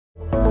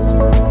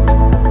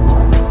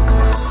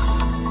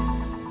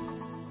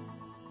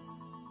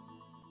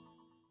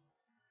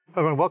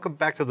Hello and welcome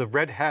back to the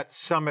Red Hat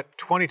Summit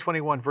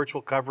 2021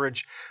 virtual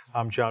coverage.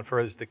 I'm John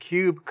Furrier,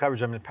 theCUBE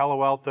coverage. I'm in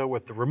Palo Alto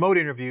with the remote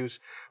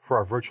interviews for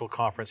our virtual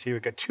conference here.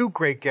 We've got two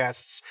great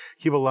guests,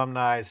 CUBE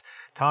alumni,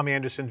 Tom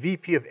Anderson,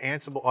 VP of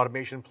Ansible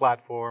Automation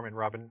Platform, and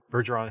Robyn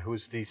Bergeron,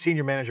 who's the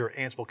Senior Manager of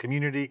Ansible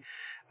Community,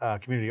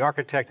 Community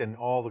Architect, and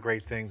all the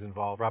great things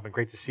involved. Robyn,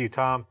 great to see you.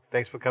 Tom,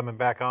 thanks for coming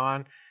back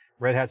on.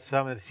 Red Hat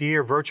Summit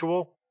here,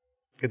 virtual.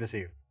 Good to see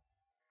you.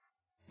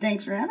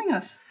 Thanks for having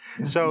us.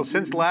 So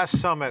since last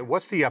summit,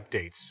 what's the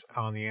updates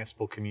on the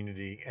Ansible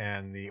community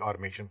and the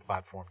automation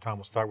platform? Tom,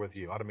 we'll start with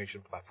you. Automation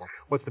platform.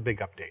 What's the big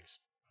updates?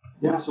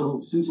 Yeah,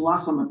 so since the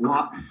last summit,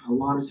 a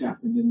lot has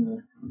happened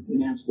in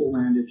Ansible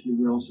land, if you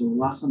will. So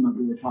last summit,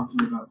 we were talking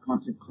about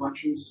content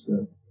collections,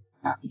 the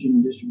packaging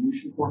and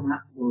distribution format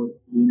for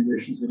the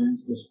integrations that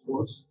Ansible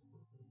supports.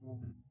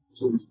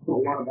 So we put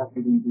a lot of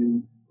effort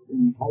into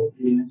all of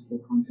the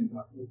Ansible content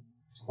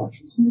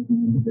collections,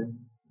 making them available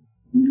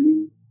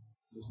community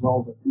as well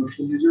as our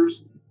commercial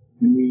users.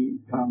 And we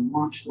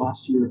launched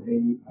last year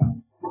a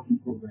partner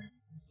program,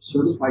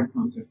 certified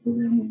content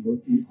program, with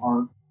working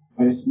our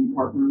ISV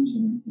partners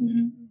and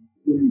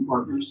community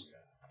partners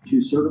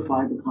to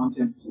certify the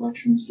content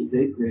collections that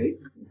they create,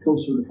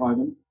 co-certify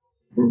them,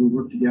 where we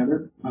work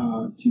together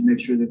to make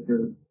sure that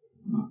they're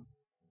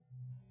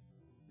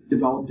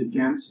developed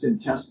against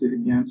and tested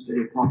against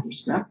a proper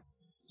spec,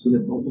 so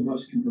that both of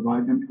us can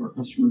provide them to our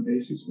customer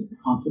bases with the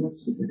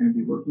confidence that they're going to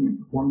be working and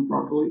performing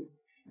properly,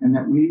 and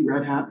that we,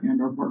 Red Hat,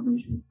 and our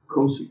partners will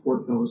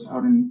co-support those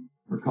out in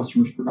our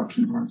customers'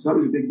 production environments. So that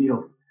was a big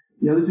deal.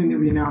 The other thing that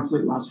we announced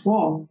late last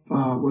fall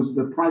was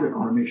the private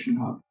automation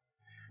hub.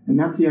 And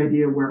that's the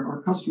idea where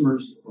our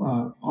customers,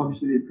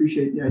 obviously they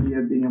appreciate the idea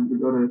of being able to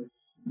go to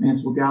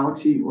Ansible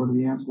Galaxy or to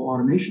the Ansible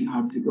Automation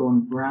Hub to go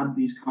and grab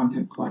these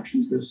content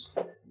collections,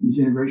 these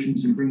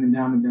integrations, and bring them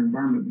down in their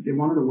environment. But they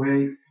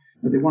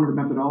wanted a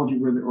methodology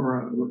or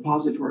a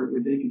repository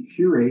where they could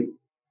curate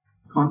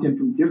content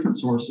from different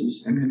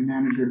sources and then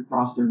manage it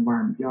across their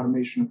environment, the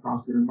automation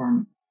across their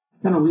environment.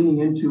 Kind of leaning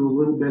into a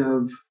little bit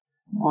of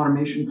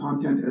automation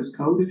content as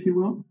code, if you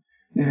will.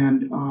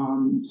 And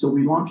so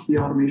we launched the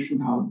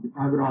Automation Hub, the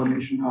private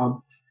Automation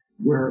Hub,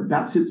 where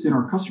that sits in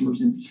our customers'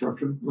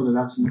 infrastructure, whether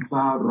that's in the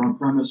cloud or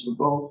on-premise or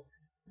both,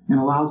 and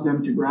allows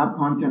them to grab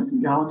content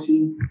from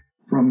Galaxy,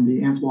 from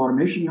the Ansible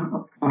Automation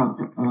Hub,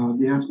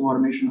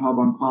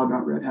 on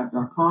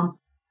cloud.redhat.com,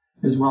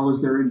 as well as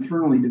their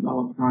internally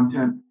developed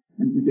content,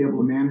 and to be able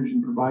to manage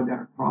and provide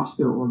that across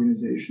their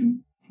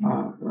organization,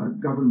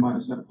 governed by a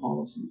set of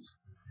policies.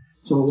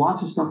 So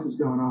lots of stuff is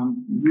going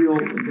on, real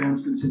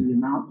advancements in the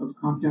amount of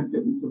content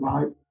that we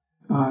provide,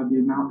 the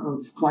amount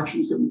of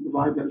collections that we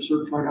provide that are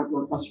certified out to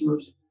our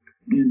customers,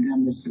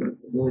 and this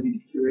ability to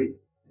curate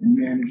and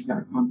manage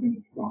that content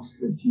across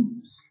their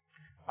teams.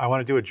 I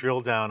want to do a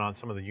drill down on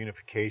some of the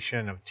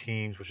unification of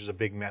teams, which is a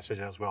big message,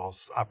 as well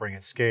as operating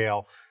at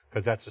scale,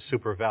 because that's a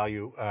super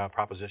value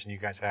proposition you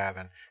guys have,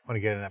 and I want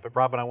to get into that. But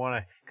Robyn, I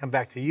want to come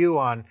back to you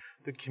on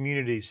the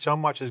community. So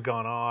much has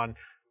gone on.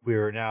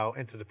 We're now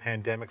into the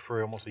pandemic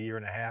for almost a year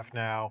and a half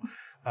now.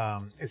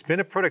 It's been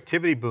a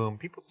productivity boom.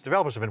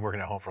 Developers have been working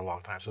at home for a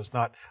long time, so it's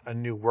not a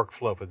new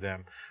workflow for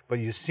them. But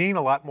you've seen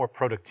a lot more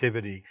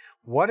productivity.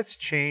 What has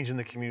changed in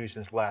the community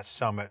since last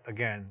summit?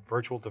 Again,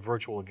 virtual to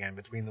virtual again,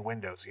 between the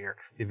windows here,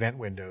 the event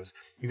windows.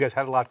 You guys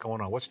had a lot going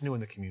on. What's new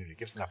in the community?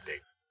 Give us an update.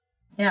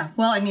 Yeah,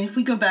 well, I mean, if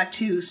we go back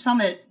to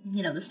Summit,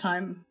 this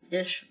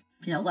time-ish,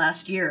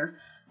 last year,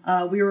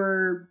 we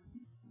were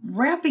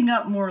wrapping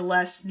up more or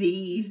less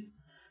we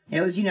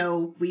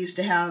used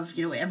to have,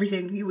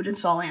 everything. You would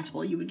install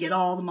Ansible, you would get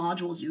all the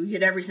modules, you would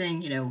get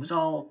everything, it was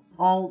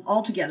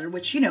all together,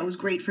 which, was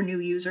great for new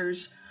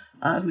users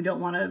who don't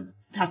want to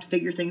have to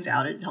figure things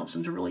out. It helps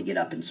them to really get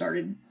up and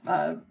started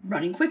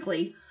running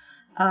quickly.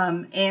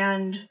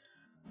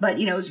 But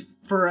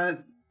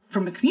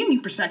from a community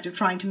perspective,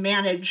 trying to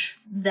manage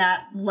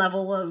that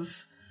level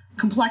of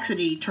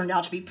complexity turned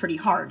out to be pretty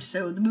hard.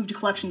 So the move to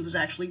collections was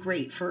actually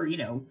great for,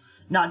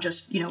 not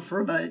just,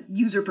 from a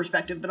user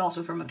perspective, but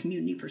also from a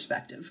community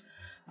perspective.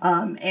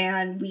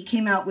 And we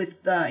came out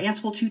with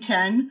Ansible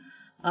 2.10.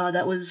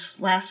 That was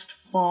last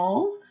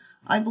fall,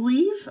 I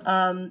believe.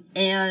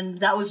 And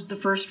that was the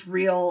first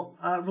real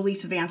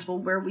release of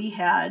Ansible where we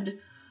had,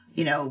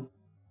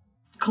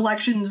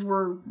 collections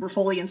were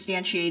fully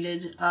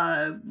instantiated.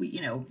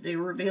 They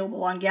were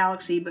available on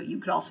Galaxy, but you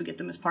could also get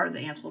them as part of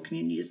the Ansible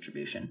community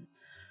distribution.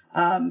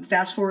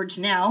 Fast forward to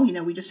now,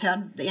 we just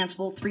had the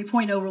Ansible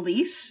 3.0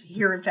 release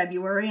here in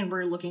February, and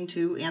we're looking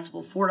to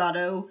Ansible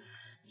 4.0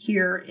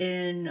 here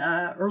in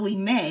early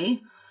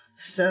May.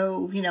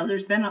 So,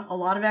 there's been a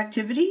lot of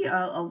activity.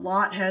 A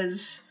lot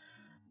has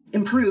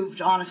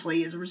improved,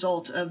 honestly, as a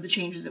result of the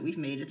changes that we've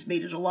made. It's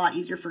made it a lot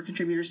easier for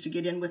contributors to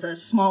get in with a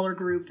smaller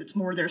group that's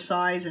more their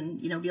size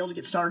and, be able to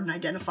get started and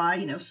identify,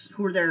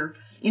 who are their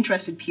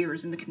interested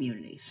peers in the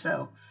community.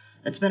 So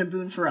that's been a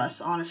boon for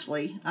us,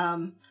 honestly.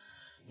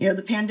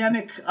 The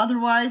pandemic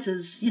otherwise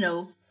is,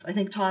 I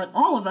think taught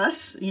all of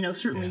us,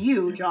 certainly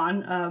you,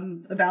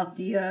 John, about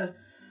the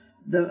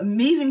the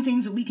amazing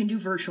things that we can do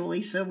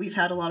virtually. So we've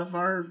had a lot of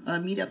our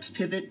meetups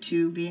pivot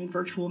to being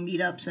virtual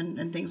meetups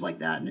and things like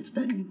that. And it's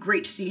been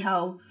great to see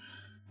how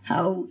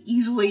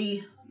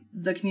easily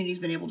the community's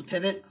been able to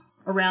pivot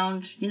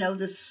around,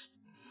 this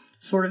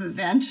sort of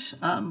event.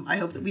 I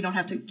hope that we don't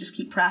have to just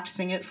keep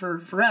practicing it for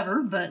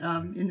forever. But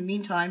in the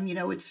meantime,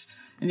 it's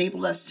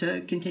enabled us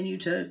to continue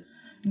to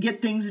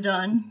get things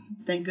done.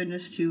 Thank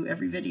goodness to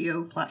every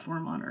video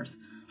platform on earth.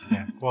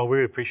 Yeah, well,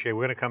 we appreciate it.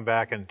 We're going to come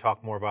back and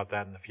talk more about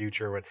that in the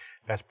future, with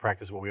best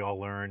practice, what we all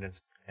learned,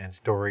 and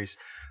stories.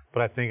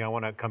 But I think I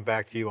want to come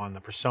back to you on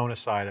the persona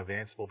side of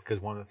Ansible, because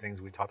one of the things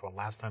we talked about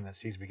last time that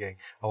seems to be getting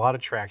a lot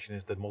of traction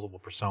is the multiple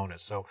personas.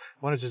 So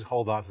I want to just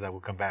hold on to that.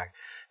 We'll come back.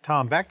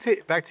 Tom, back to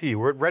you.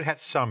 We're at Red Hat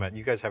Summit.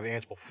 You guys have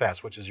Ansible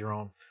Fest, which is your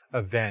own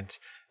event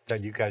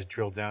that you guys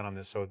drilled down on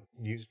this, so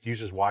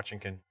users watching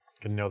can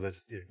know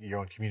this, your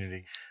own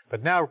community.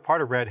 But now we're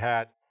part of Red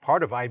Hat,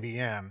 part of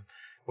IBM,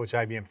 which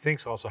IBM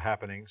thinks also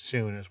happening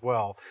soon as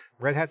well.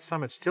 Red Hat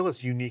Summit still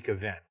is a unique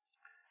event.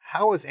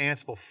 How is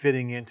Ansible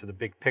fitting into the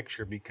big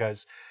picture?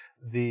 Because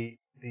the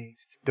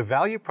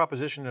value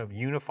proposition of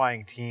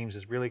unifying teams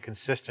is really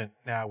consistent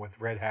now with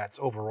Red Hat's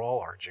overall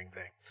arching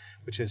thing,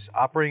 which is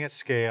operating at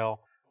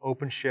scale,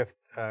 OpenShift,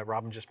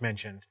 Robyn just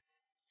mentioned.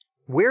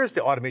 Where is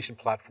the automation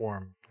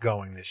platform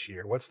going this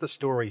year? What's the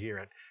story here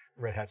at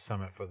Red Hat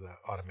Summit for the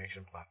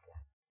automation platform?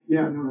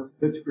 Yeah, no,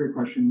 that's a great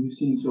question. We've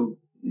seen, so,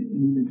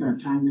 and we've been kind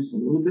of tying this a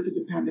little bit to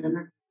the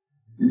pandemic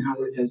and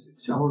how it has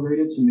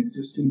accelerated some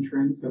existing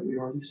trends that we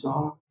already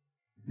saw.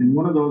 And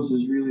one of those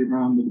is really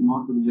around the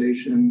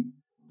democratization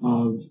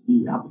of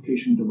the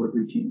application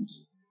delivery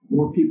teams.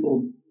 More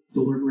people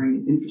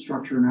delivering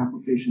infrastructure and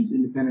applications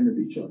independent of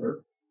each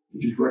other,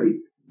 which is great,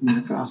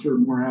 faster,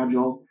 more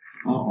agile,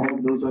 all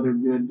of those other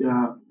good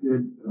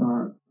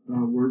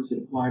words that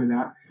apply to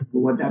that. But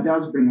what that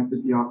does bring up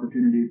is the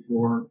opportunity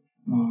for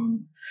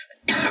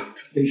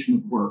replication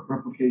of work,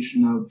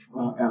 replication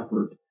of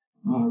effort,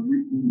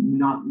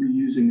 not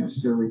reusing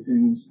necessarily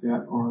things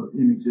that are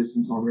in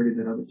existence already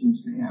that other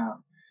teams may have.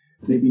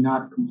 Maybe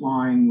not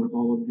complying with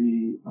all of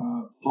the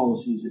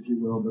policies, if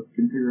you will, the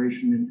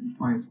configuration and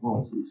compliance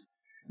policies.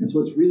 And so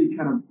it's really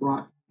kind of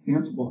brought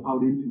Ansible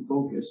out into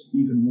focus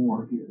even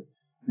more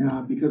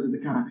here because of the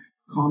kind of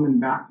common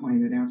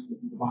backplane that Ansible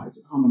provides,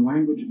 a common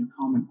language and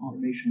a common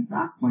automation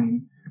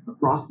backplane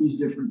across these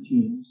different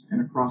teams and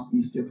across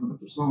these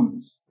different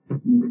personas.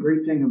 And the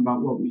great thing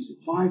about what we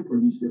supply for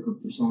these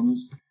different personas,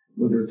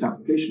 whether it's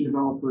application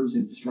developers,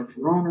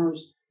 infrastructure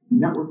owners,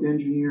 network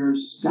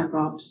engineers,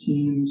 SecOps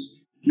teams,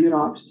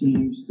 GitOps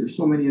teams, there's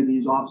so many of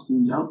these ops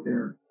teams out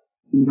there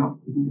who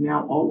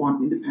now all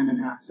want independent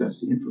access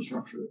to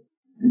infrastructure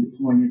and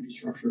deploying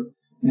infrastructure.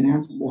 And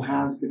Ansible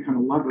has the kind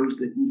of levers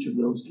that each of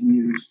those can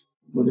use,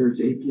 whether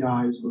it's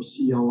APIs or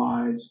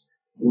CLIs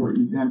or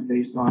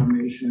event-based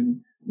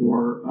automation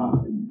or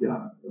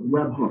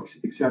webhooks,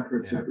 et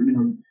cetera,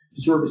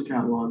 service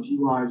catalogs,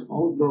 UIs,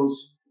 all of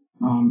those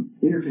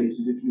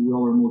interfaces, if you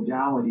will, or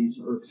modalities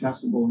are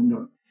accessible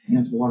into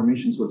Ansible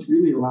automation. So it's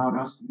really allowed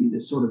us to be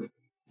this sort of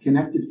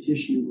connective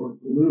tissue or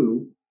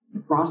glue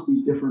across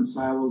these different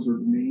silos or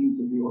domains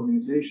of the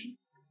organization.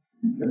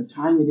 And kind of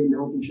tying it into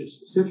OpenShift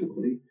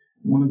specifically,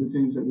 one of the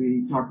things that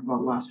we talked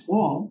about last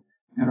fall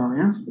at our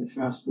Ansible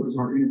Fest was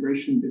our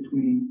integration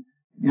between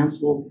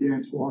Ansible, the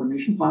Ansible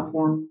automation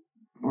platform,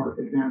 our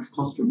advanced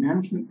cluster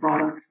management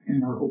product,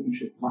 and our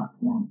OpenShift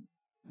platform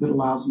that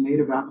allows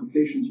native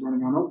applications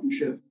running on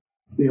OpenShift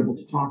to be able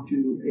to talk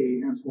to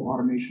a Ansible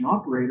automation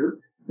operator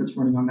that's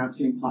running on that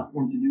same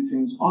platform to do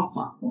things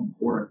off-platform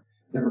for it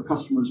that our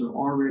customers are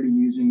already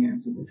using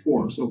Ansible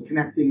for. So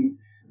connecting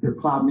their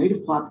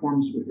cloud-native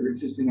platforms with their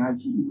existing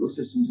IT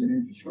ecosystems and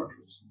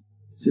infrastructures,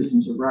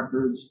 systems of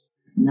records,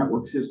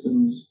 network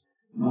systems,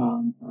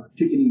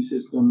 ticketing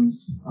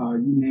systems,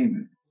 you name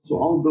it. So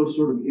all of those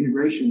sort of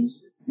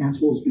integrations,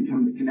 Ansible has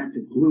become the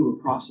connective glue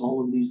across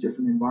all of these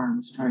different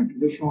environments, tying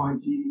traditional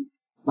IT,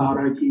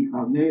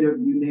 cloud native,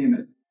 you name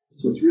it.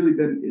 So it's really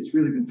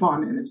been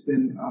fun, and it's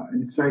been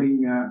an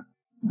exciting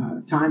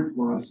time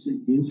for us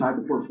inside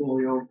the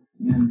portfolio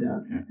and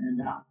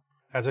out.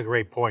 That's a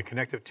great point.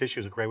 Connective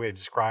tissue is a great way to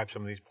describe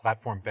some of these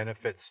platform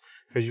benefits,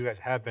 because you guys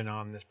have been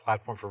on this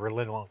platform for a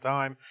really long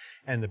time,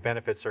 and the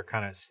benefits are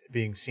kind of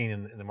being seen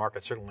in the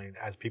market, certainly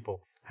as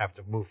people have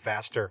to move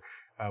faster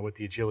with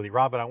the agility.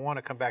 Robyn, I want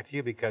to come back to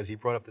you because you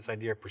brought up this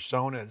idea of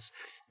personas.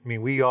 I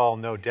mean, we all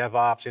know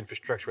DevOps,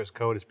 infrastructure as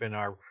code, has been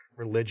our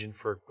religion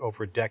for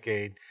over a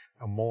decade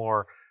or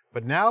more.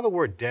 But now the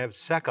word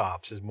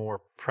DevSecOps is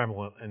more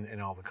prevalent in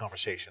all the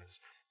conversations.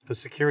 So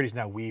security is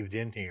now weaved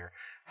in here.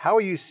 How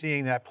are you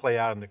seeing that play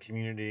out in the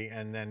community?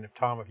 And then,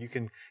 Tom, if you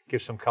can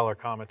give some color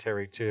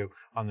commentary too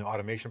on the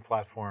automation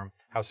platform,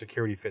 how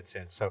security fits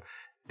in. So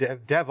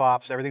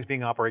DevOps, everything's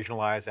being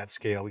operationalized at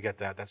scale. We get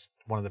that. That's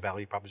one of the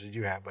value propositions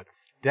you have. But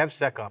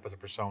DevSecOps is a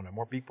persona.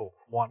 More people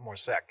want more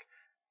sec.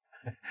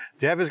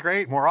 Dev is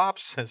great, more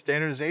ops and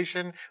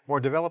standardization, more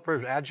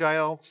developers,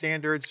 agile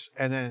standards,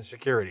 and then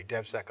security,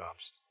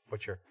 DevSecOps.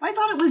 What's your? I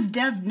thought it was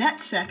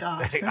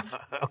DevNetSecOps. That's,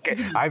 okay,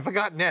 I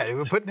forgot net.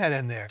 We put net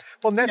in there.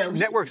 Well,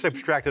 network's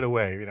abstracted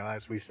away,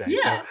 as we say.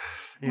 Yeah.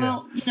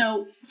 So,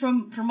 well,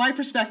 from my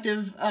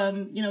perspective,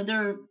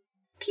 there are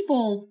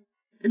people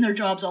in their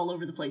jobs all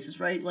over the places,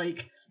 right?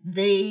 Like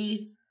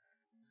they,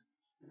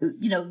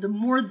 the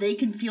more they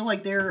can feel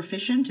like they're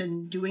efficient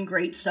and doing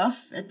great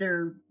stuff at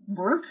their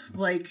work,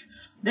 like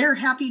they're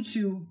happy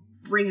to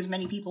bring as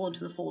many people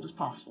into the fold as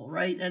possible,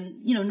 right?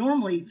 And,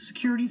 normally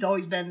security's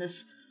always been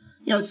this,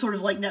 it's sort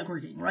of like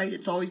networking, right?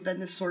 It's always been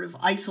this sort of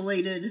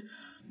isolated,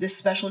 this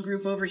special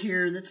group over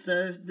here that's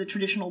the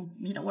traditional,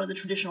 one of the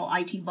traditional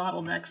IT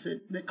bottlenecks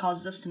that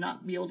causes us to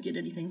not be able to get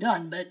anything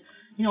done. But,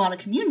 on a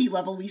community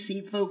level, we see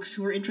folks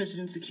who are interested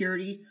in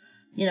security,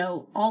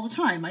 all the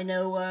time. I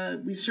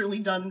know we've certainly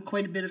done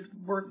quite a bit of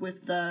work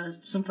with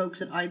some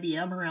folks at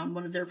IBM around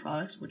one of their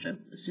products, which I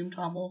assume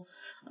Tom will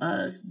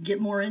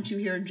get more into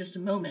here in just a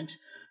moment.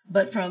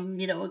 But from,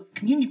 a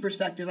community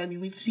perspective, I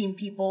mean, we've seen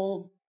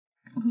people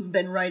who've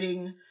been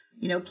writing,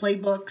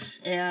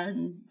 playbooks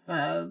and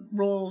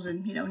roles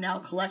and, now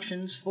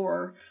collections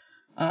for,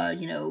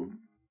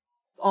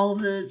 all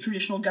of the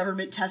traditional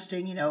government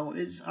testing,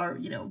 is our,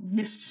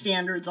 NIST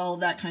standards, all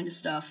of that kind of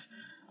stuff.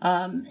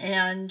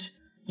 And,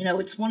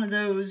 it's one of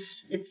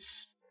those,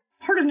 it's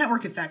part of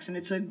network effects, and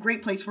it's a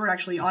great place for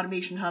actually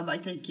Automation Hub, I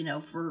think,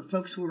 for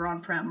folks who are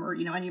on-prem or,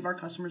 any of our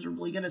customers are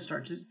really going to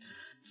start to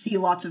see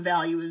lots of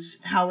value is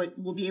how it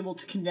will be able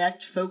to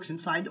connect folks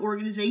inside the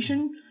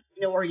organization,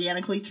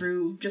 organically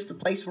through just the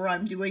place where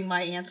I'm doing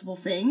my Ansible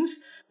things.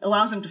 It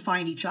allows them to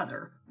find each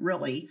other,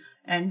 really,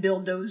 and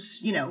build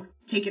those,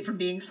 take it from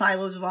being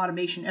silos of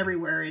automation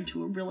everywhere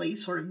into a really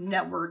sort of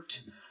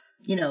networked,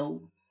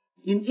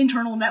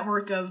 internal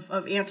network of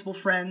Ansible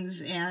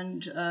friends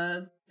and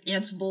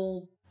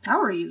Ansible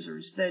power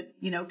users that,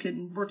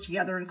 can work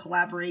together and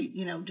collaborate,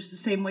 just the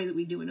same way that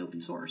we do in open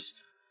source.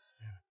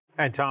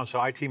 And Tom,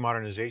 so IT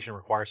modernization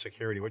requires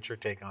security. What's your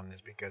take on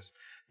this? Because,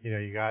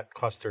 you got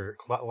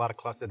a lot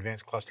of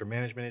advanced cluster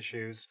management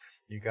issues.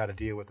 You got to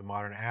deal with the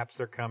modern apps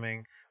that are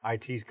coming.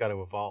 IT's got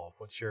to evolve.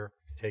 What's your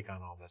take on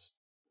all this?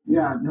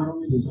 Yeah, not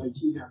only does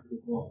IT have to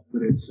evolve,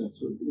 but it's sort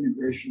of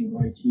integration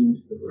of IT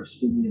into the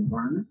rest of the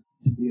environment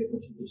to be able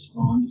to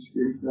respond to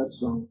security threats.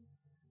 So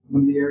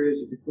one of the areas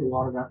that we put a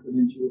lot of effort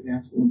into with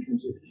Ansible in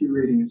terms of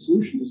curating a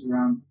solution is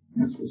around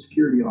Ansible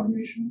security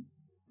automation.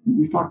 And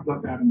we've talked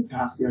about that in the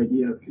past, the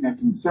idea of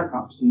connecting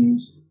SecOps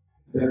teams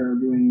that are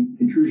doing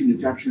intrusion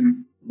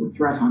detection or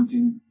threat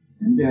hunting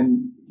and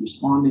then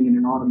responding in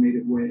an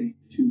automated way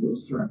to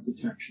those threat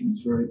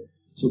detections, right?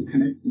 So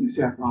connecting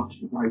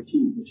SecOps with IT,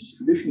 which has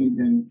traditionally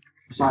been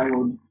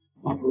siloed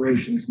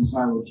operations and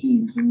siloed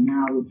teams. And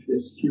now with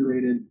this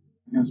curated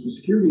Ansible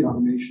security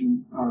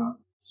automation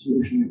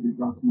solution that we've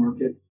brought to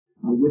market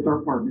with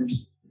our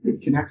partners,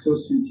 it connects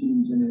those two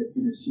teams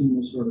in a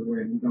seamless sort of way.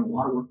 And we've done a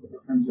lot of work with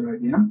our friends at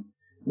IBM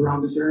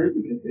around this area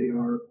because they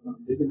are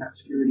big in that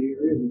security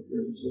area with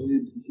their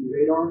Resilient and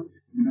Radar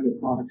and other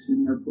products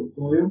in their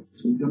portfolio.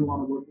 So we've done a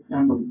lot of work with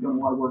them, but we've done a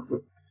lot of work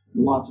with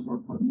lots of our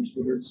partners,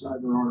 whether it's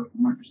CyberArk,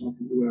 Microsoft,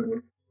 or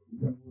whoever.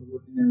 We've done a lot of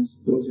work in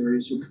those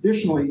areas. So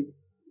traditionally,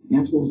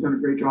 Ansible has done a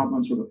great job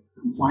on sort of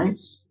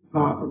compliance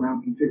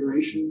around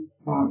configuration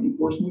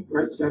enforcement,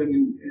 right? Setting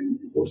and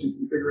enforcing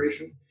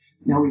configuration.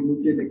 Now we've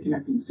moved into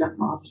connecting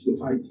SecOps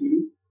with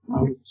IT,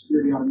 with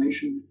security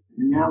automation.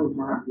 And now with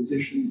our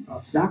acquisition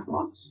of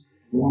StackBox,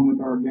 along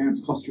with our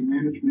advanced cluster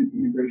management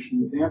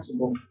integration with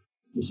Ansible,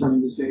 we're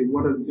starting to say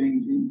what are the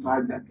things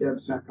inside that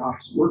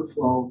DevSecOps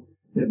workflow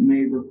that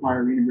may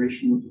require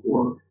integration with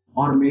or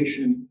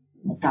automation,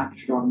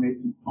 packaged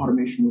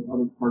automation with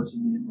other parts of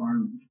the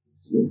environment.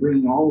 So we're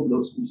bringing all of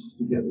those pieces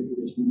together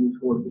as we move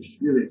forward, which is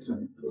really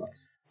exciting for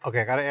us. Okay,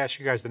 I got to ask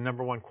you guys the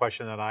number one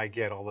question that I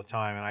get all the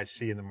time and I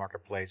see in the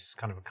marketplace,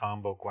 kind of a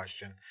combo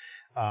question,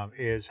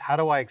 is how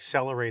do I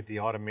accelerate the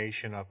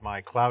automation of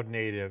my cloud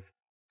native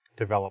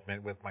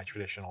development with my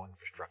traditional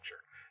infrastructure?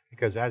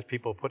 Because as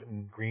people put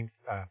in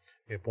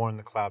born in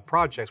the cloud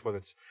projects,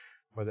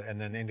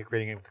 and then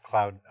integrating it with the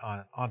cloud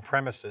on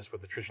premises with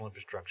the traditional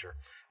infrastructure,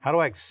 how do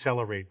I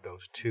accelerate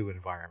those two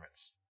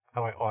environments?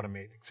 How do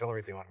I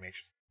accelerate the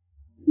automation?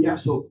 Yeah,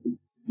 so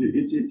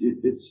it's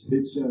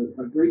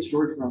a great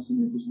story for us,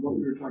 and it was what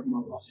we were talking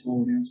about last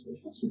fall in Ansible.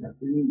 So that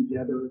bringing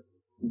together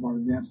of our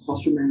advanced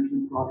cluster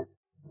management product,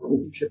 our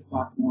OpenShift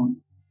platform,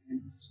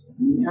 and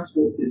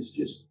Ansible is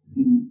just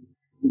in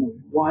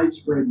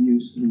widespread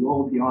use through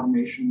all of the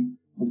automation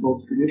of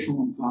both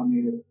traditional and cloud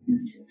native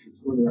infrastructure.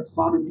 So whether that's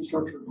cloud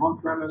infrastructure,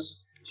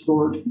 on-premise,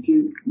 storage,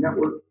 compute,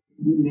 network,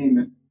 you name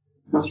it,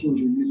 customers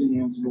are using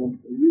Ansible,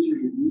 or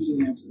users are using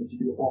Ansible to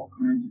do all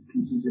kinds of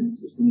pieces in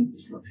existing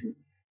infrastructure.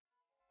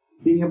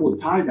 Being able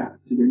to tie that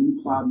to their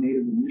new cloud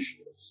native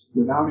initiatives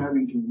without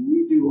having to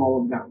redo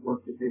all of that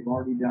work that they've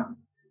already done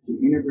to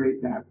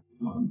integrate that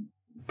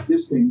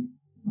existing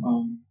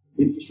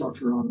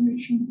infrastructure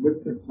automation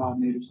with their cloud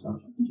native stuff,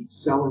 I think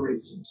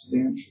accelerates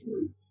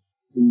substantially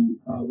the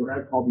what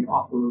I call the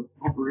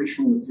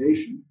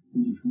operationalization,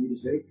 easy for me to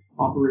say,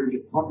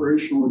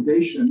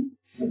 operationalization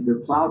of their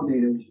cloud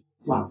native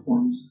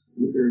platforms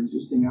with their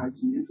existing IT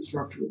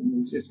infrastructure and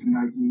their existing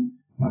IT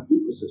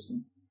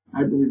ecosystem.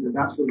 I believe that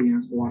that's where the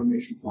Ansible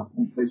automation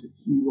platform plays a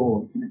key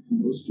role in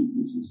connecting those two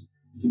pieces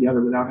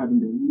together without having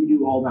to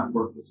redo all that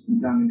work that's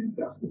been done and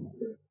invested in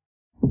it.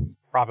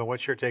 Robyn,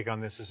 what's your take on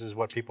this? This is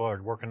what people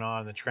are working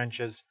on in the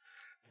trenches.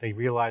 They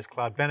realize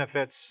cloud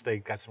benefits. They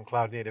got some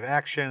cloud native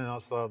action, and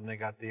also they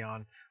got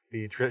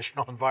the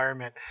traditional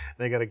environment.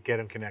 They got to get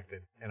them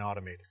connected and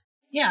automated.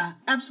 Yeah,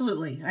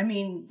 absolutely. I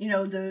mean,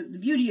 the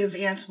beauty of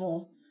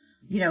Ansible,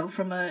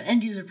 from an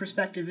end user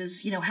perspective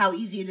is, how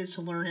easy it is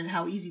to learn and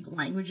how easy the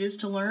language is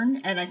to learn.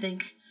 And I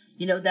think,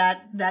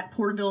 that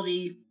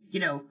portability,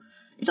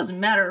 it doesn't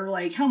matter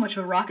like how much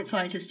of a rocket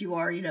scientist you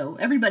are,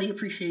 everybody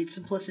appreciates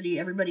simplicity.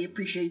 Everybody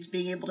appreciates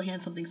being able to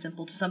hand something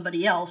simple to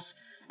somebody else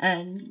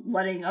and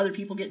letting other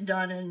people get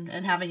done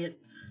and having it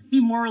be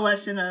more or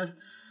less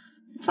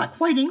it's not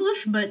quite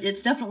English, but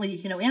it's definitely,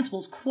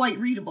 Ansible's quite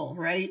readable,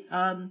 right?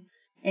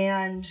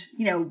 And,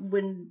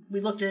 when we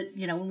looked at,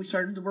 when we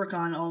started to work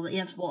on all the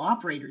Ansible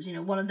operators,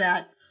 one of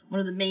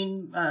the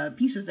main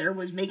pieces there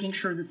was making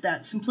sure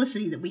that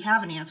simplicity that we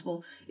have in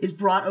Ansible is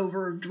brought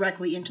over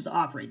directly into the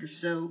operators.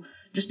 So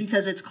just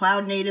because it's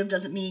cloud native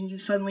doesn't mean you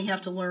suddenly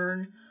have to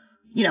learn,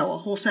 a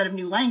whole set of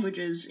new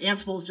languages.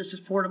 Ansible is just as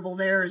portable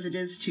there as it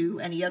is to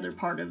any other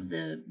part of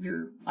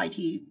your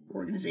IT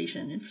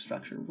organization,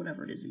 infrastructure,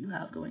 whatever it is that you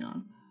have going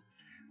on.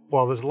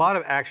 Well, there's a lot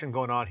of action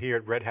going on here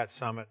at Red Hat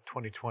Summit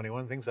 2020.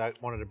 One of the things I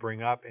wanted to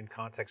bring up in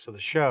context of the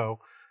show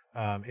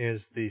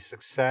is the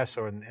success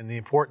and the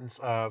importance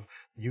of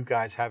you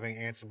guys having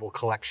Ansible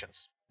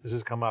collections. This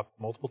has come up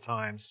multiple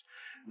times.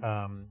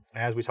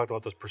 As we talked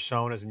about those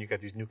personas, and you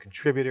got these new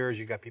contributors,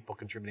 you got people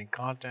contributing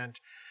content.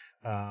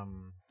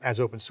 As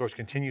open source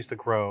continues to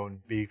grow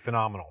and be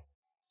phenomenal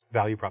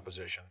value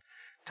proposition.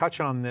 Touch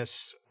on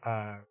this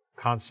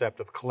concept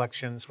of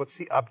collections. What's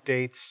the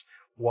updates?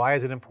 Why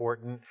is it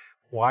important?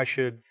 Why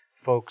should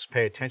folks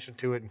pay attention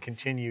to it and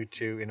continue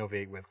to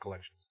innovate with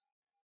collections?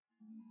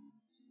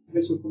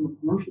 Okay, so from a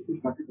commercial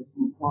perspective,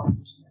 from a product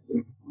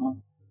perspective,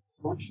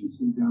 collections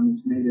have done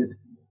has made it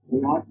a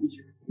lot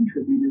easier for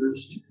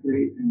contributors to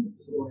create and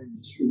deploy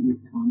and distribute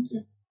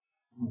content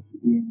to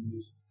the end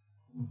user.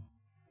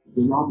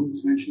 As Robyn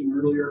was mentioning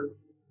earlier,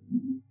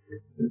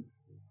 the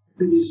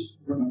previous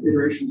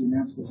iterations of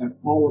Ansible had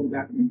all of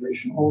that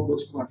integration, all of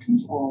those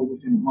collections, all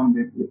within one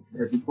bit.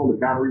 We called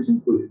it batteries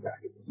included back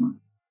at the time,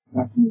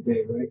 back in the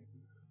day, right?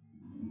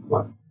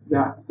 But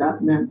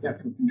that meant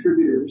that for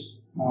contributors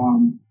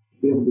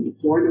be able to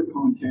deploy their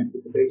content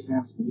with the base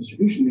Ansible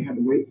distribution, they had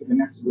to wait for the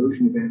next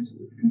version of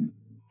Ansible to come in.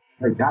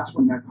 Right, that's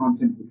when that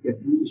content would get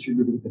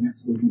redistributed with the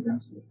next version of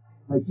Ansible.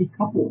 By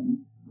decoupling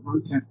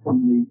content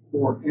from the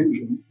core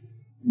engine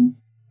and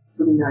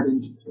putting that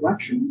into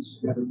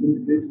collections that are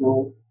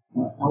individual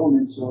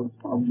elements of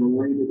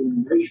related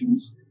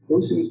integrations,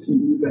 those things can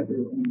move at their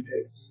own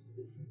pace.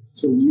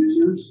 So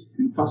users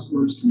and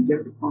customers can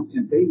get the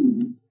content they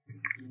need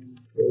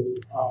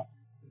at a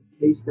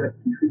pace that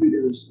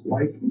contributors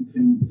like and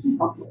can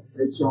keep up with.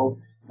 Right? So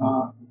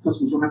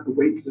customers don't have to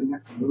wait for the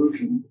next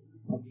version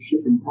of the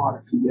shipping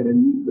product to get a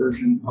new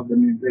version of the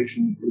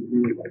integration that they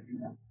really like to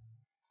have.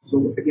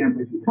 So again,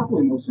 by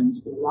decoupling those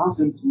things, it allows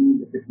them to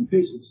move at different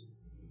paces.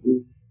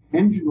 The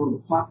engine or the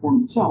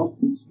platform itself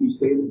needs to be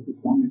stable,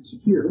 performant,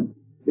 secure.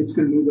 It's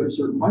going to move at a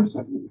certain life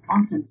cycle. The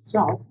content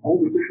itself,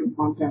 all the different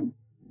content,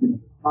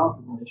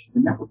 cloud providers, the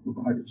network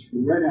providers, for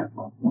Red Hat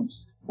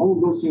platforms, all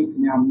of those things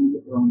can now move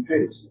at their own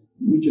pace.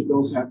 Each of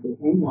those have their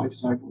own life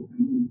cycle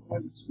and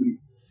deployment speed.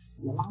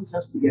 It allows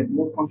us to get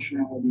more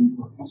functionality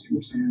into our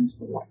customers' hands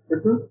a lot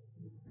quicker,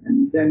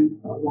 and then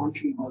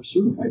launching our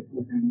certified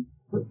program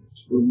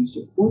partners where we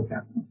support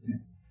that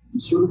content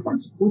and certify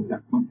and support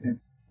that content.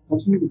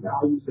 That's one of the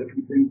values that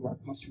we bring to our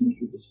customers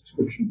with the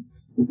subscription,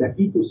 is that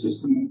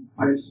ecosystem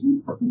of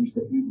ISV partners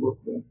that we work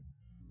with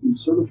to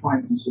certify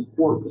and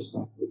support the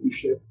stuff that we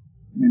ship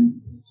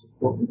and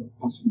support with our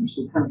customers.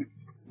 So it kind of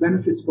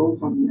benefits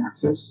both on the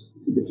access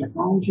to the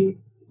technology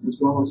as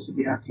well as to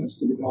the access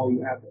to the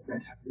value add that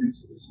Red Hat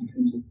brings to us in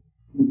terms of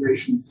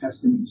integration,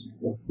 testing, and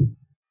support.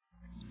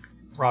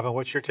 Robyn,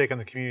 what's your take on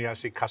the community? I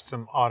see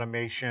custom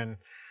automation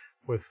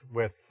with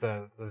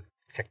the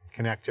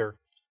connector.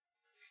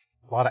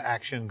 A lot of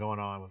action going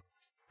on with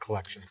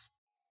collections.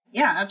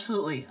 Yeah,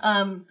 absolutely.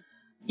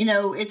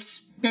 It's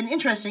been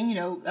interesting.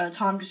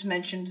 Tom just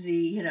mentioned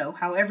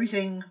how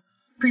everything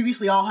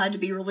previously all had to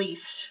be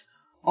released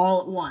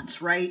all at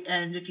once, right?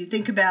 And if you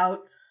think about,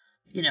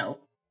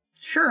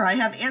 sure, I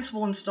have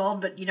Ansible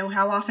installed, but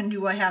how often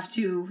do I have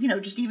to,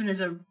 just even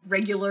as a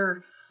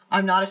regular,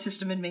 I'm not a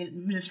system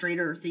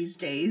administrator these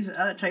days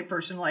type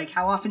person, like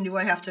how often do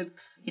I have to,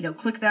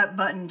 click that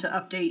button to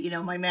update,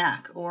 my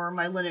Mac or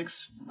my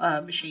Linux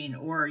machine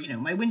or,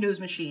 my Windows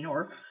machine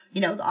or,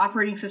 the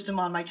operating system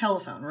on my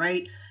telephone,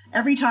 right?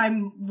 Every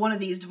time one of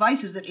these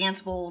devices that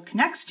Ansible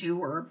connects to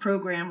or a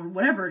program or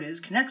whatever it is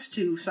connects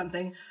to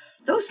something,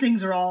 those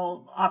things are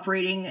all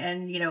operating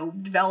and,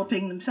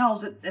 developing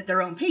themselves at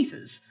their own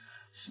paces,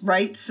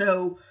 right?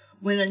 So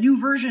when a new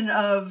version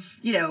of,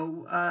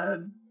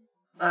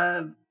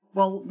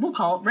 well, we'll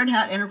call it Red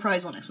Hat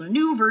Enterprise Linux. When a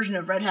new version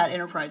of Red Hat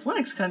Enterprise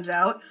Linux comes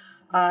out,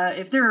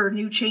 if there are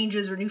new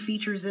changes or new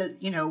features that,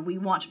 we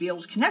want to be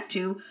able to connect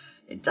to,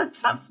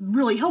 it's not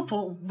really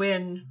helpful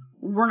when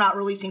we're not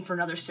releasing for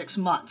another 6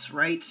 months,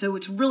 right? So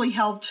it's really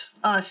helped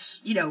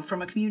us,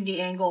 from a community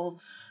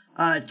angle,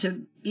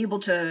 to be able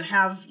to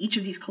have each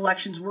of these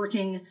collections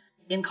working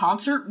in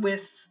concert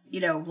with,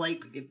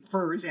 like,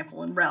 for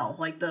example, in RHEL,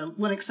 like the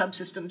Linux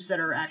subsystems that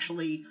are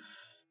actually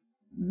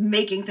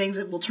making things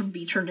that will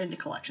be turned into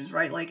collections,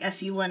 right? Like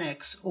SE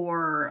Linux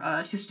or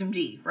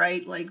systemd,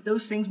 right? Like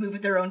those things move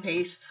at their own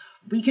pace.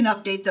 We can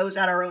update those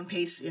at our own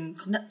pace in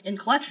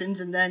collections,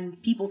 and then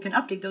people can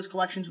update those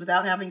collections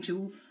without having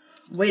to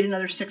wait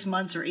another 6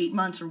 months or 8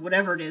 months or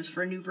whatever it is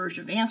for a new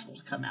version of Ansible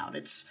to come out.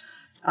 It's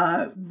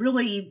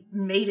really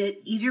made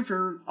it easier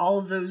for all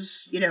of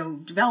those,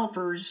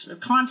 developers of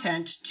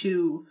content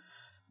to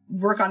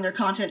work on their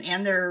content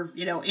and their,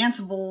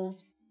 Ansible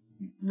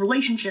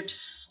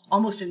relationships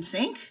almost in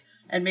sync,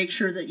 and make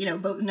sure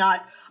that, both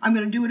not, I'm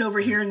going to do it over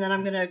here and then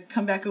I'm going to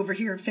come back over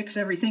here and fix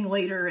everything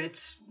later.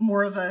 It's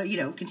more of a,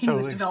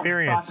 continuous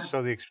development process.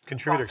 So the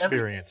contributor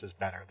experience is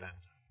better than,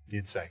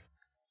 you'd say?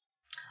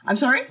 I'm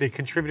sorry? The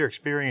contributor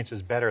experience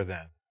is better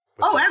than.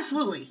 Oh,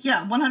 absolutely.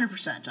 Yeah,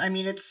 100%. I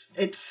mean, it's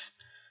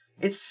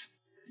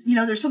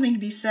there's something to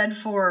be said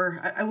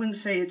for, I wouldn't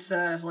say it's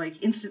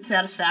like instant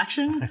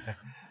satisfaction,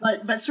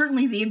 but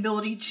certainly the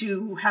ability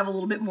to have a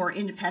little bit more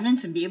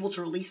independence and be able to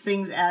release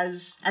things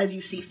as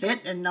you see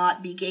fit and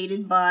not be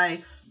gated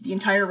by the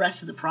entire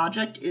rest of the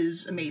project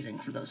is amazing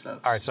for those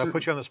folks. All right, so I'll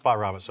put you on the spot,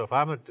 Robyn. So if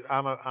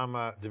I'm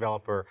a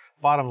developer,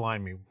 bottom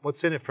line me,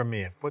 what's in it for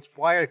me?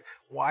 Why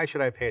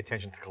should I pay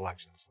attention to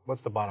collections?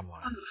 What's the bottom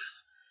line?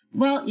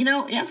 Well,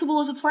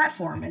 Ansible is a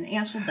platform, and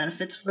Ansible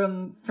benefits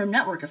from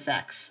network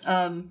effects.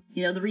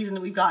 The reason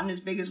that we've gotten as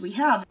big as we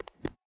have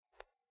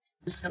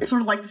is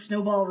sort of like the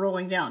snowball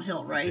rolling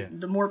downhill, right? Yeah.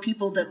 The more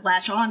people that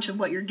latch on to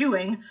what you're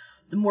doing,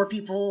 the more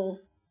people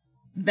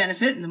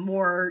benefit, and the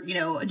more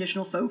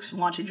additional folks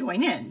want to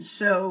join in.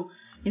 So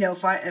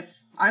if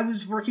I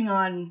was working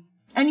on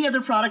any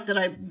other product that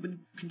I would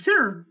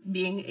consider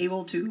being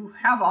able to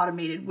have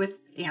automated with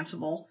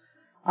Ansible,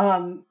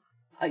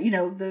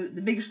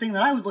 the biggest thing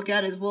that I would look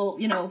at is, well,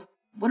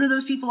 what are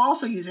those people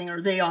also using?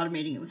 Are they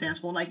automating it with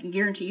Ansible? And I can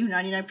guarantee you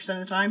 99% of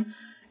the time,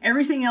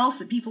 everything else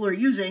that people are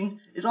using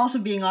is also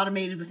being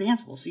automated with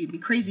Ansible. So you'd be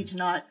crazy to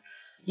not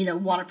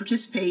want to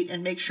participate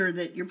and make sure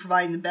that you're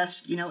providing the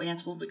best,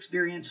 Ansible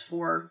experience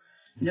for,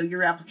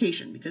 your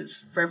application. Because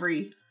for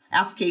every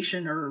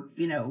application or,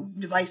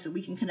 device that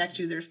we can connect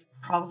to, there's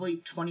probably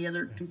 20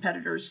 other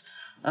competitors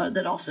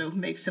that also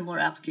make similar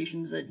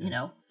applications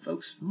that,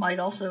 folks might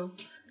also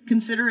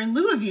consider in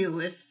lieu of you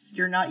if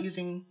you're not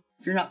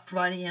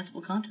providing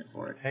Ansible content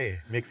for it. Hey,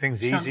 make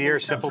things easier,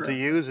 simple to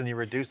use, and you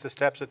reduce the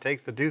steps it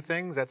takes to do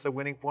things. That's a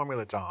winning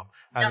formula, Tom.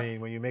 I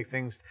mean, when you make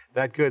things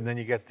that good, then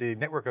you get the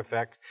network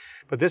effect.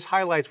 But this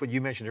highlights what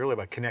you mentioned earlier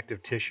about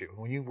connective tissue.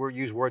 When you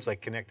use words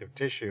like connective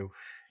tissue,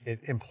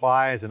 it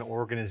implies an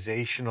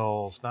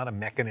organizational, it's not a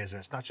mechanism,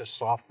 it's not just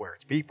software,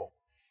 it's people.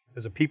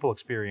 There's a people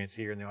experience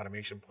here in the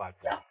automation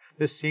platform. Yeah.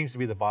 This seems to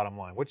be the bottom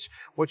line.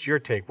 What's your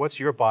take?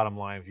 What's your bottom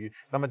line? If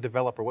I'm a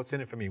developer, what's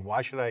in it for me?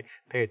 Why should I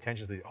pay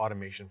attention to the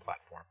automation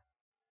platform?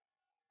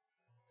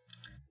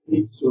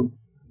 So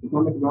if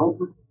I'm a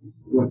developer,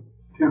 what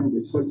kind of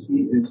excites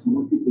me is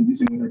more people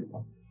using what I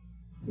develop.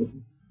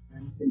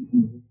 Anything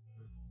from the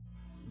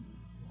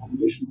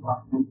automation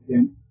platform,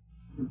 again,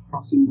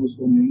 crossing those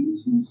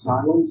domains and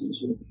silos and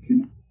sort of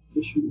connect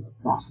issue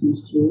across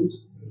these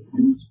teams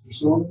and these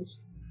personas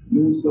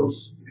means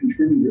those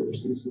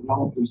contributors, those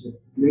developers that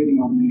are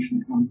creating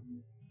automation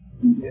content,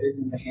 can get it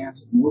in the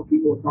hands of more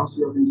people across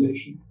the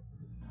organization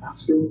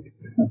faster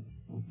and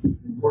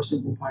more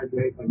simplified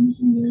way by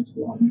using the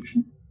Ansible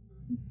automation.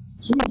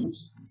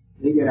 Consumers,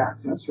 they get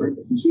access, right?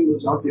 The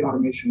consumers of the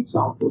automation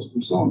itself, those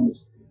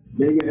personas,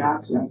 they get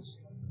access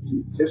to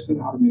existing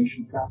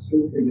automation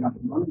faster. They get up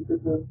and running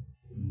quicker,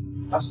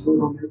 less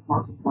code on their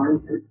part,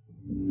 required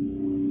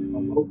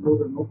low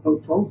code or no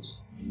code folks.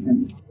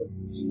 And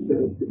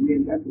to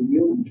reinvent the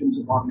wheel in terms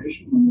of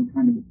automation when we're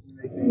trying to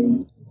make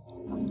a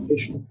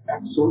automation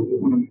effect sort, they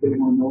want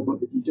to know about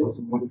the details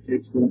of what it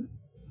takes to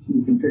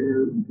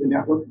configure the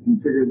network,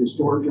 configure the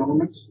storage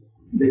elements.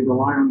 They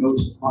rely on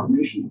those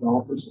automation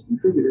developers or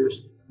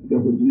contributors to be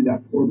able to do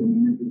that for them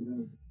and make it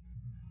available.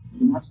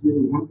 And that's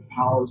really one of the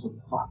powers of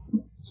the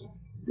platform itself,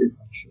 is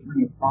that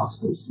sharing across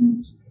those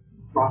teams,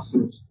 across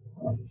those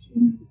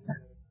communities.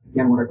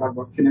 Again, what I talked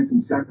about connecting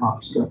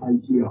SecOps to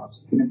IT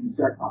ops, connecting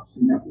SecOps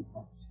to network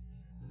ops,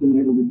 being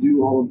able to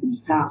do all of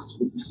these tasks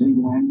with the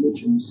same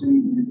language and the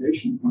same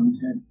integration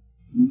content,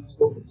 and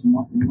gets them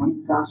up and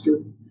running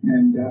faster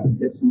and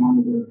gets them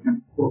onto their kind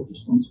of core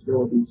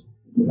responsibilities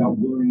without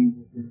worrying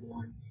what they're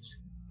relying on.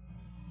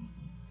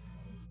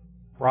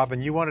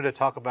 Robyn, you wanted to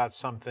talk about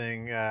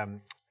something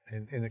in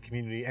the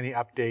community. Any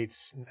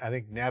updates? I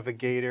think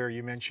Navigator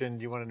you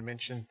mentioned. You wanted to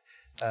mention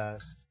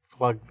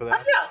plug for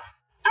that? Yeah.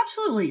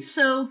 Absolutely.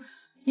 So,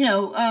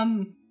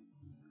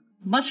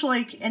 much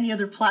like any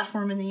other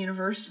platform in the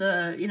universe,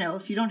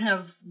 if you don't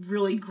have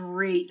really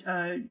great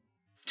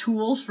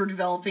tools for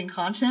developing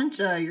content,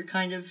 you're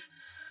kind of,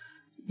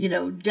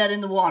 dead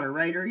in the water,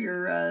 right? Or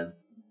you're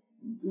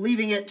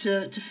leaving it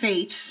to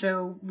fate.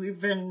 So we've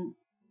been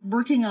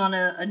working on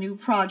a new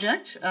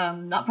project,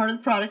 not part of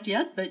the product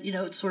yet, but,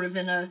 it's sort of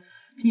in a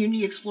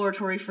community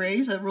exploratory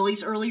phase, a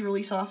release early,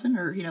 release often,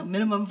 or,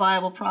 minimum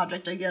viable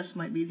project, I guess,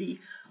 might be the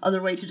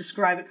other way to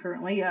describe it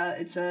currently.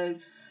 It's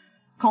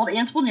called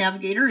Ansible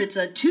Navigator. It's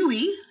a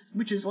TUI,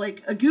 which is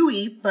like a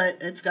GUI, but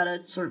it's got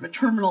a sort of a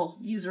terminal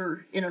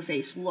user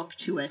interface look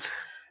to it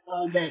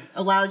that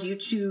allows you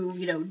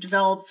to,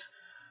 develop.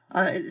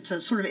 It's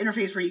a sort of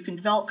interface where you can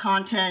develop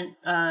content,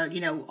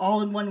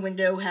 all in one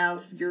window,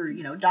 have your,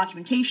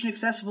 documentation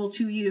accessible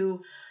to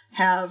you,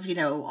 have,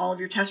 all of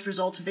your test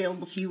results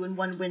available to you in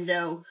one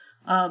window,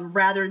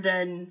 rather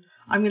than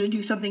I'm going to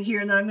do something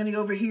here and then I'm going to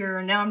go over here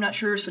and now I'm not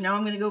sure. So now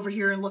I'm going to go over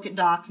here and look at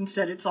docs.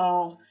 Instead, it's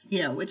all,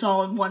 it's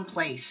all in one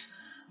place,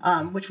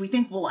 which we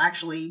think will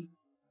actually,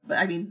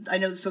 I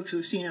know the folks who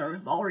have seen it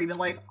have already been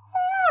like,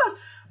 ah!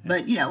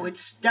 But,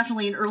 it's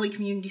definitely in early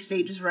community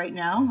stages right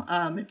now.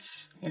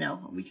 It's,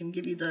 we can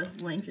give you the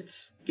link.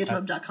 It's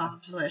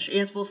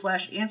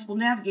github.com/Ansible/Ansible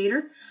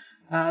Navigator.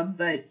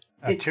 But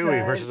it's a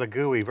TUI versus a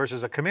GUI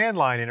versus a command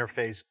line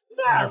interface.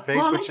 Yeah,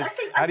 well, which is,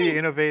 how do you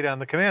innovate on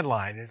the command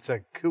line? It's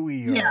a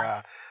GUI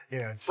or,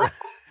 it's...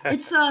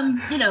 It's,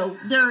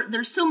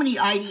 there's so many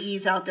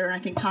IDEs out there, and I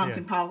think Tom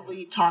can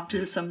probably talk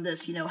to some of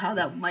this, how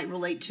that might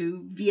relate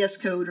to VS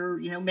Code or,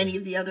 many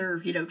of the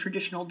other,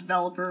 traditional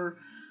developer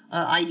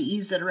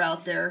IDEs that are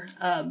out there.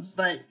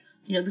 But,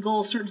 the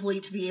goal is certainly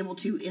to be able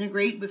to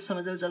integrate with some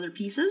of those other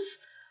pieces.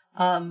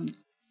 But,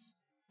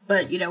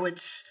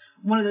 it's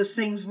one of those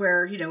things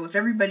where, if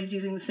everybody's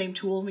using the same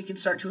tool, we can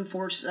start to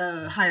enforce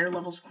higher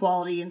levels of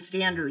quality and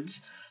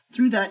standards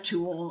through that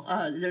tool.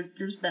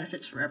 There's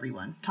benefits for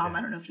everyone. Tom,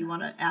 I don't know if you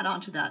want to add on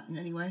to that in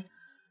any way.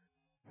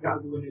 Yeah,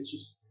 it's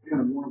just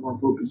kind of one of our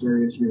focus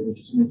areas here,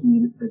 which is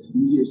making it as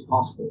easy as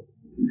possible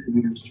for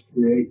contributors to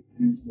create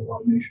Ansible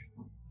automation.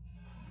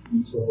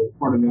 And so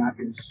part of that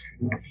is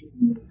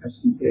actually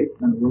SDK,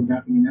 kind of road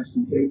mapping an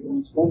SDK for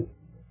Ansible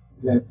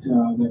that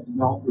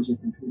developers or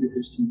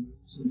contributors can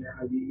use in their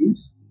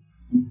IDEs.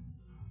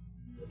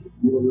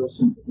 Real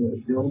simple to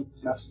build,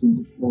 test,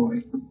 and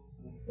deploy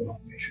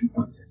automation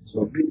content.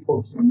 So big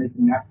focus on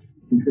making that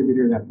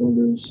contributor, that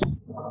builder's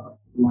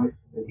life,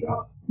 their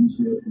job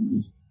easier and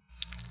easier.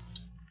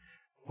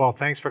 Well,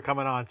 thanks for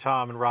coming on,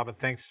 Tom and Robyn.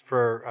 Thanks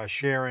for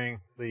sharing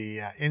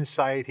the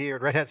insight here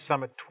at Red Hat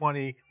Summit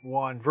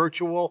 21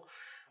 Virtual.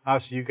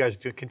 Obviously, you guys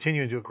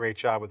continue to do a great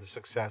job with the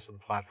success of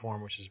the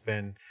platform, which has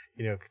been,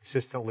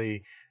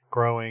 consistently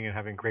growing and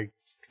having great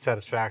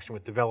satisfaction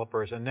with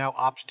developers, and now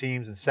ops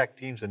teams and sec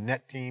teams and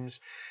net teams.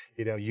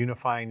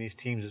 Unifying these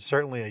teams is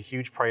certainly a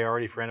huge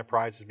priority for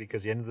enterprises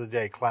because at the end of the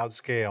day, cloud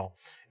scale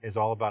is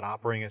all about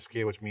operating at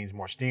scale, which means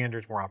more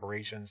standards, more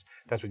operations.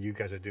 That's what you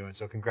guys are doing.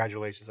 So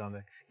congratulations on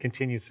the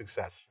continued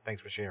success.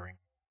 Thanks for sharing.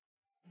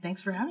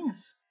 Thanks for having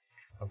us.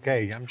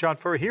 Okay, I'm John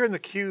Furrier here in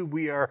theCUBE.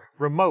 We are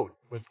remote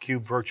with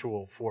CUBE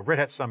Virtual for Red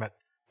Hat Summit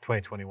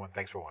 2021.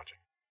 Thanks for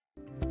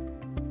watching.